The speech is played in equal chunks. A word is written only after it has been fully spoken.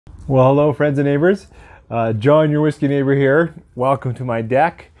Well, hello friends and neighbors. John, your whiskey neighbor here. Welcome to my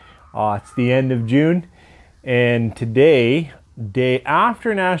deck. It's the end of June, and today, day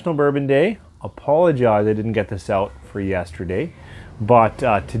after National Bourbon Day, apologize I didn't get this out for yesterday, but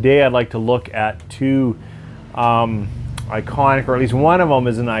today I'd like to look at two iconic, or at least one of them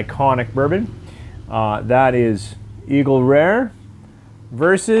is an iconic bourbon. That is Eagle Rare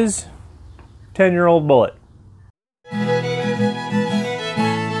versus 10-year-old Bulleit.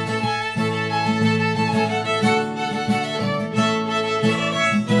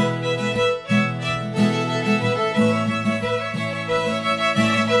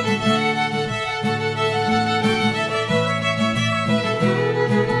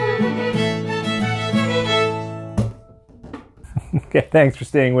 Okay, thanks for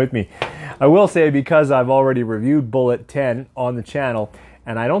staying with me. I will say, because I've already reviewed Bulleit 10 on the channel,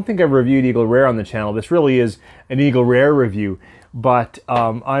 and I don't think I've reviewed Eagle Rare on the channel. This really is an Eagle Rare review, but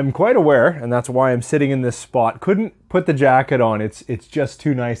I'm quite aware, and that's why I'm sitting in this spot. Couldn't put the jacket on. It's just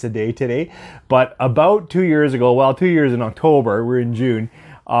too nice a day today. But about 2 years ago, well, 2 years in October, we're in June,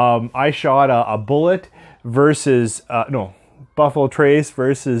 I shot a Bulleit versus, Buffalo Trace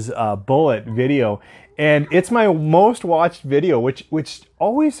versus Bulleit video. And it's my most watched video, which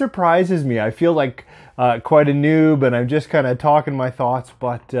always surprises me. I feel like quite a noob, and I'm just kind of talking my thoughts,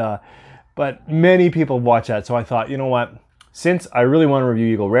 but many people watch that. So I thought, you know what? Since I really want to review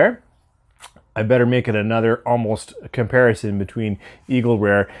Eagle Rare, I better make it another almost comparison between Eagle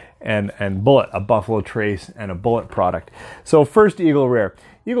Rare and Bulleit, a Buffalo Trace and a Bulleit product. So first, Eagle Rare.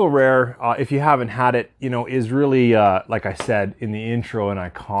 Eagle Rare, if you haven't had it, is really, like I said in the intro, an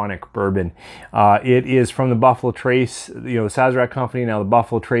iconic bourbon. It is from the Buffalo Trace, the Sazerac company, now the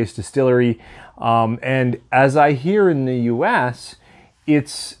Buffalo Trace Distillery. And as I hear in the US,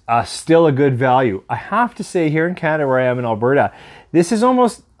 it's still a good value. I have to say, here in Canada, where I am in Alberta, this is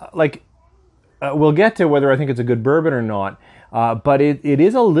almost like, we'll get to whether I think it's a good bourbon or not, but it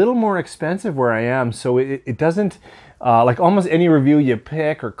is a little more expensive where I am, so it doesn't, like almost any review you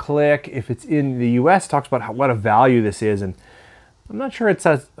pick or click, if it's in the US, talks about what a value this is, and I'm not sure it's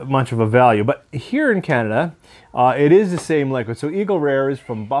as much of a value, but here in Canada, it is the same liquid. So Eagle Rare is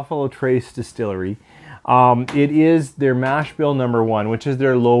from Buffalo Trace Distillery. It is their mash bill number 1, which is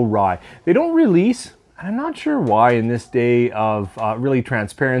their low rye. They don't release, and I'm not sure why in this day of really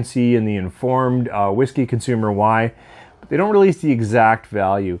transparency and the informed whiskey consumer, why, but they don't release the exact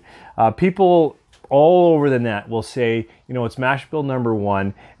value. People all over the net will say, it's mash bill number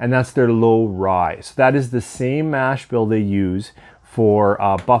 1, and that's their low rye. So that is the same mash bill they use for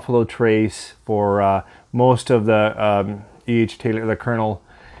Buffalo Trace, for most of the E.H. Taylor, the Colonel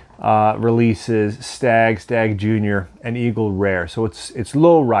releases, Stag Junior, and Eagle Rare. So it's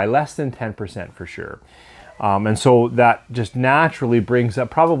low rye, less than 10% for sure. And so that just naturally brings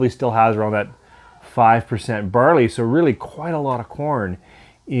up, probably still has around that 5% barley. So really quite a lot of corn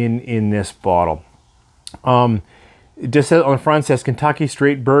in this bottle. It just says on the front, says Kentucky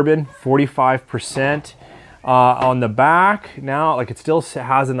Straight Bourbon, 45%. On the back, now, like, it still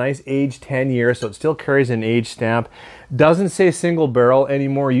has a nice age, 10 years, so it still carries an age stamp. Doesn't say single barrel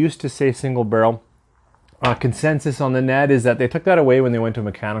anymore. Used to say single barrel. Consensus on the net is that they took that away when they went to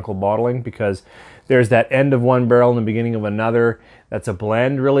mechanical bottling, because there's that end of one barrel and the beginning of another. That's a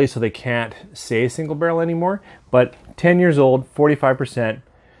blend, really, so they can't say single barrel anymore. But 10 years old, 45%.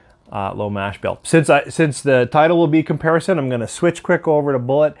 Low mash bill. Since the title will be comparison, I'm going to switch quick over to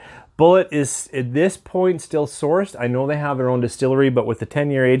Bulleit. Bulleit is at this point still sourced. I know they have their own distillery, but with the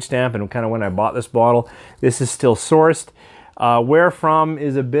 10-year age stamp and kind of when I bought this bottle, this is still sourced. Where from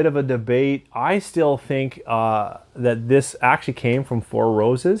is a bit of a debate. I still think that this actually came from Four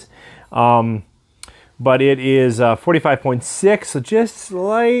Roses. But it is 45.6, so just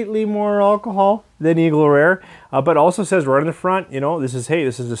slightly more alcohol than Eagle Rare. But also says right on the front, this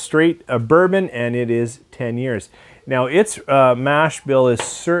is a straight bourbon, and it is 10 years. Now, its mash bill is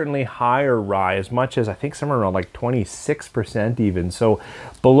certainly higher rye, as much as I think somewhere around like 26% even. So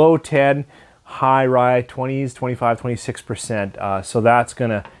below 10, high rye, 20s, 25, 26%. So that's going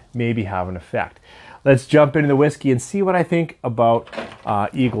to maybe have an effect. Let's jump into the whiskey and see what I think about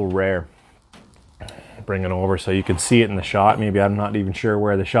Eagle Rare. Bring it over so you can see it in the shot. Maybe I'm not even sure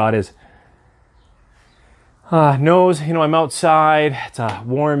where the shot is. Nose, I'm outside. It's a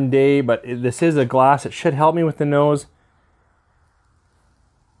warm day, but this is a glass. It should help me with the nose.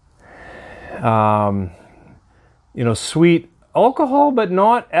 Sweet alcohol, but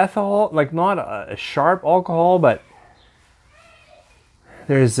not ethanol, like not a sharp alcohol, but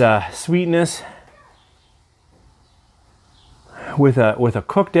there's sweetness with a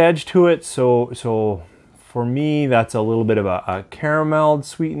cooked edge to it. So For me, that's a little bit of a caramelled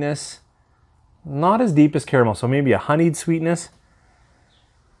sweetness. Not as deep as caramel, so maybe a honeyed sweetness.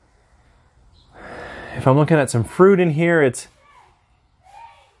 If I'm looking at some fruit in here, it's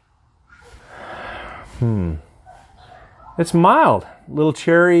it's mild. Little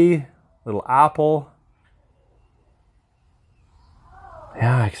cherry, little apple.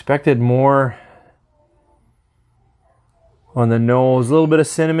 Yeah, I expected more on the nose. A little bit of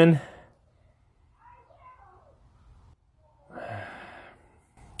cinnamon.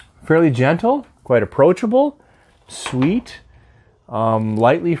 Fairly gentle, quite approachable, sweet,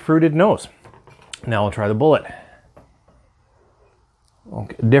 lightly fruited nose. Now we'll try the Bulleit.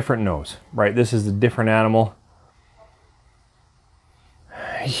 Okay, different nose, right? This is a different animal.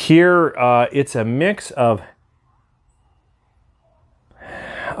 Here, it's a mix of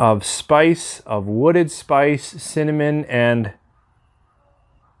spice, of wooded spice, cinnamon, and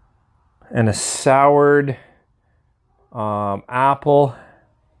a soured apple,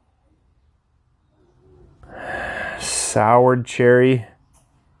 soured cherry,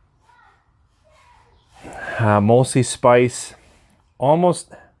 mostly spice,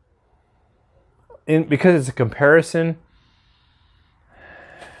 almost because it's a comparison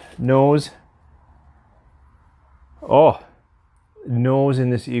nose. Oh, nose in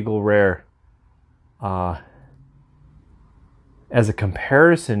this Eagle Rare as a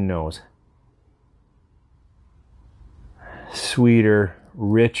comparison nose, sweeter,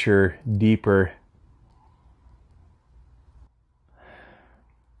 richer, deeper,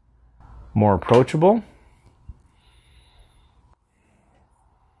 more approachable.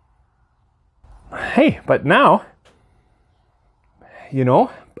 Hey, but now, you know,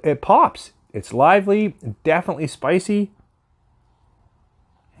 it pops. It's lively, definitely spicy.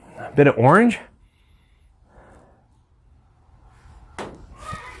 A bit of orange.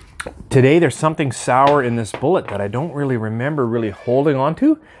 Today there's something sour in this Bulleit that I don't really remember really holding on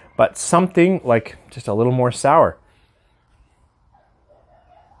to, but something like just a little more sour.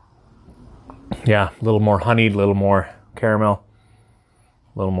 Yeah, a little more honeyed, a little more caramel,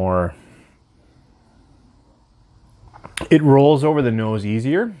 a little more. It rolls over the nose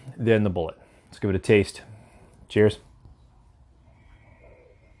easier than the Bulleit. Let's give it a taste. Cheers.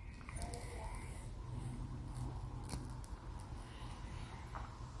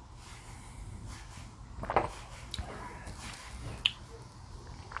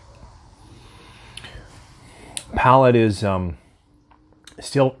 Palate is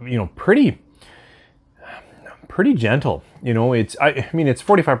still, you know, pretty gentle. You know, I mean, it's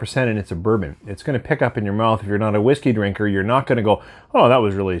 45% and it's a bourbon. It's going to pick up in your mouth. If you're not a whiskey drinker, you're not going to go, oh, that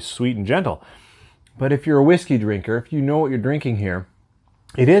was really sweet and gentle. But if you're a whiskey drinker, if you know what you're drinking here,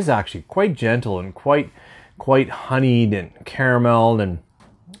 it is actually quite gentle and quite honeyed and carameled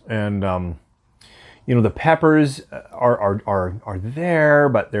and you know, the peppers are there,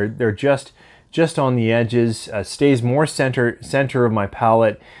 but they're just on the edges. Stays more center of my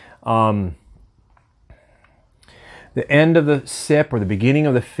palate. The end of the sip or the beginning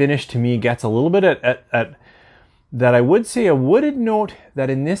of the finish to me gets a little bit at that I would say a wooded note that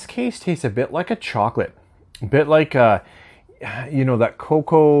in this case tastes a bit like a chocolate, a bit like you know, that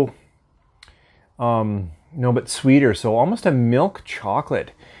cocoa, no, but sweeter. So almost a milk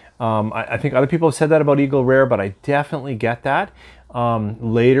chocolate. I think other people have said that about Eagle Rare, but I definitely get that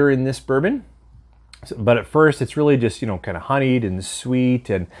later in this bourbon. But at first, it's really just, you know, kind of honeyed and sweet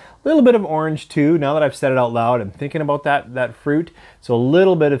and a little bit of orange too. Now that I've said it out loud, I'm thinking about that fruit. So a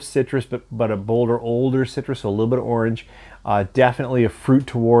little bit of citrus, but a bolder, older citrus, so a little bit of orange. Definitely a fruit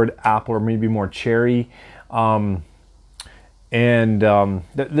toward apple or maybe more cherry. The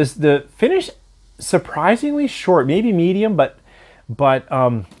finish surprisingly short, maybe medium, but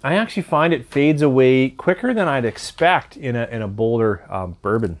I actually find it fades away quicker than I'd expect in a bolder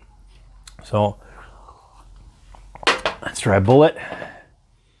bourbon. So let's try a Bulleit.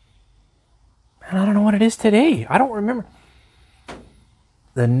 And I don't know what it is today. I don't remember.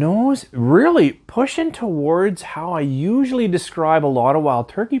 The nose really pushing towards how I usually describe a lot of wild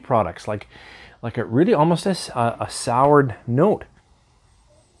turkey products, like it really almost has a soured note.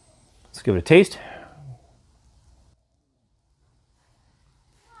 Let's give it a taste.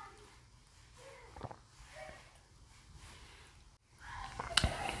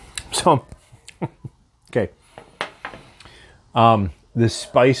 So, okay. The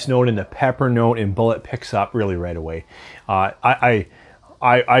spice note and the pepper note in Bulleit picks up really right away. I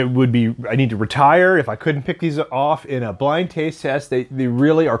need to retire if I couldn't pick these off in a blind taste test. They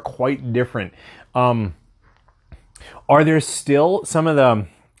really are quite different. Are there still some of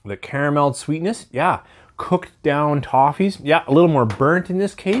the caramel sweetness? Yeah. Cooked down toffees? Yeah. A little more burnt in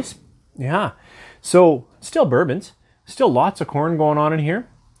this case? Yeah. So still bourbons, still lots of corn going on in here.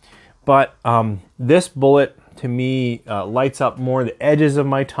 But this Bulleit, to me, lights up more the edges of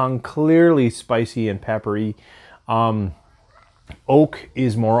my tongue, clearly spicy and peppery. Oak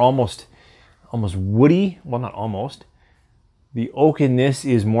is more almost woody. Well, not almost. The oak in this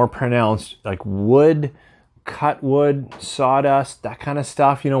is more pronounced, like wood, cut wood, sawdust, that kind of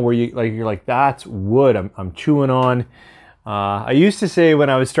stuff. You know, where you're like that's wood. I'm chewing on. I used to say when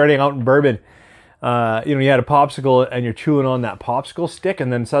I was starting out in bourbon, you had a popsicle and you're chewing on that popsicle stick,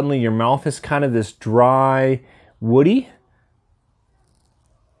 and then suddenly your mouth is kind of this dry, woody.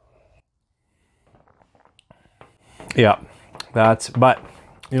 Yeah, but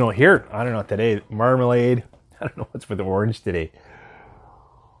here, I don't know, today, marmalade. I don't know what's with the orange today.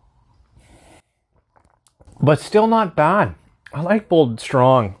 But still not bad. I like bold,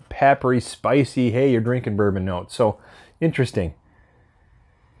 strong, peppery, spicy. Hey, you're drinking bourbon notes. So interesting.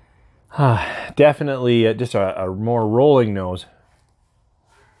 Definitely just a more rolling nose.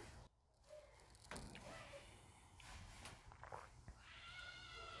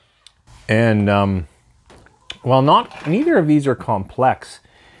 And neither of these are complex.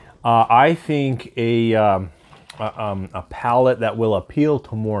 I think a palate that will appeal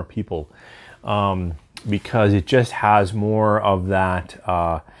to more people, because it just has more of that,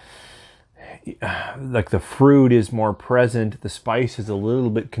 like the fruit is more present, the spice is a little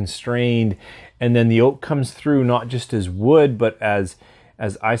bit constrained, and then the oak comes through not just as wood, but as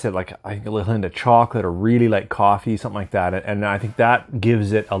I said, like I think a little hint of chocolate or really like coffee, something like that. And I think that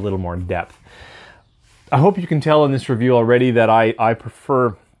gives it a little more depth. I hope you can tell in this review already that I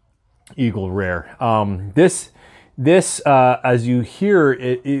prefer Eagle Rare. This, as you hear,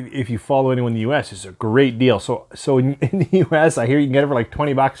 if you follow anyone in the U.S., is a great deal. So in the U.S., I hear you can get it for like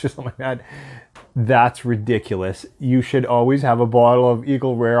 $20 or something like that. That's ridiculous. You should always have a bottle of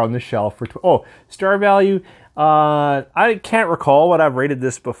Eagle Rare on the shelf for star value. I can't recall what I've rated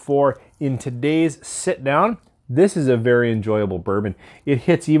this before. In today's sit down, this is a very enjoyable bourbon. It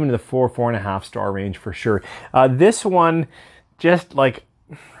hits even the 4.5 star range for sure. This one, just like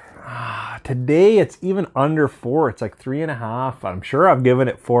today, it's even under 4. It's like 3.5. I'm sure I've given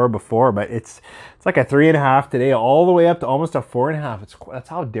it 4 before, but it's like a 3.5 today, all the way up to almost a 4.5. That's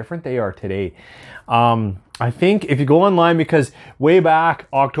how different they are today. I think if you go online, because way back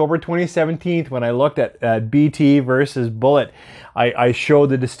October 2017, when I looked at BT versus Bulleit, I showed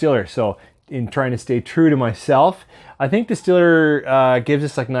the distiller. So in trying to stay true to myself, I think distiller gives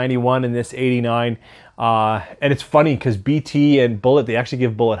us like 91 and this 89. And it's funny because BT and Bulleit, they actually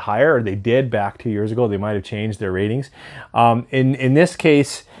give Bulleit higher, or they did back 2 years ago. They might have changed their ratings. In this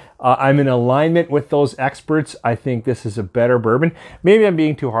case, I'm in alignment with those experts. I think this is a better bourbon. Maybe I'm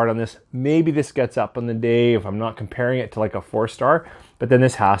being too hard on this. Maybe this gets up on the day if I'm not comparing it to like a 4 star, but then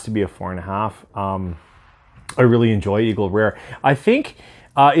this has to be a 4.5. I really enjoy Eagle Rare. I think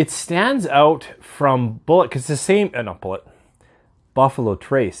it stands out from Bulleit because it's the same, not Bulleit, Buffalo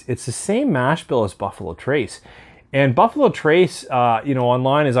Trace. It's the same mash bill as Buffalo Trace. And Buffalo Trace,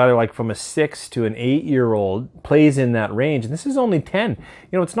 online is either like from a 6 to an 8-year-old, plays in that range. And this is only 10.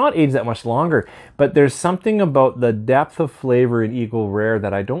 It's not aged that much longer. But there's something about the depth of flavor in Eagle Rare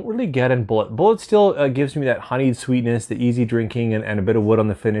that I don't really get in Bulleit. Bulleit still gives me that honeyed sweetness, the easy drinking, and a bit of wood on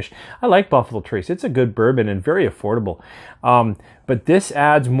the finish. I like Buffalo Trace. It's a good bourbon and very affordable. But this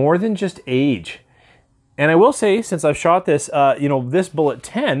adds more than just age. And I will say, since I've shot this, this Bulleit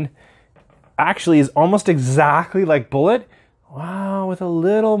 10 actually is almost exactly like Bulleit. Wow, with a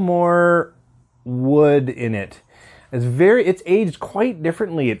little more wood in it. It's aged quite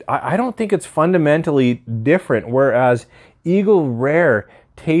differently. I don't think it's fundamentally different, whereas Eagle Rare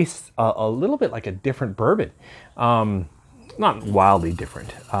tastes a little bit like a different bourbon. Not wildly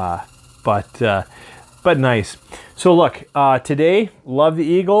different, but nice. So look, today, love the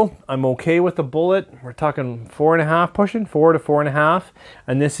Eagle. I'm okay with the Bulleit. We're talking 4.5, pushing 4 to 4.5,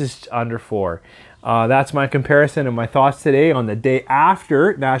 and this is under 4. That's my comparison and my thoughts today on the day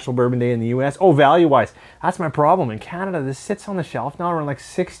after National Bourbon Day in the US. Oh, value-wise, that's my problem. In Canada, this sits on the shelf now around like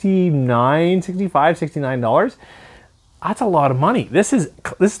 $69, $65, $69. That's a lot of money. This is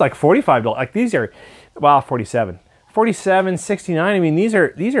like $45. Like these are, $47. 47, 69. I mean, these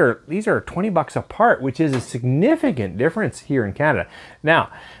are $20 apart, which is a significant difference here in Canada.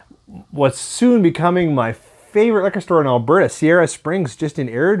 Now, what's soon becoming my favorite liquor store in Alberta, Sierra Springs, just in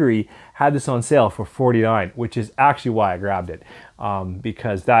Airdrie, had this on sale for $49, which is actually why I grabbed it.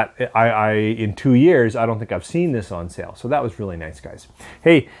 Because in 2 years, I don't think I've seen this on sale. So that was really nice, guys.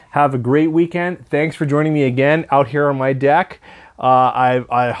 Hey, have a great weekend. Thanks for joining me again out here on my deck.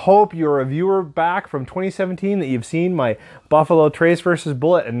 I hope you're a viewer back from 2017, that you've seen my Buffalo Trace versus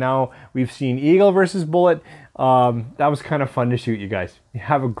Bulleit, and now we've seen Eagle versus Bulleit. That was kind of fun to shoot, you guys.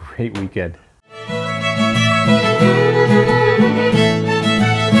 Have a great weekend.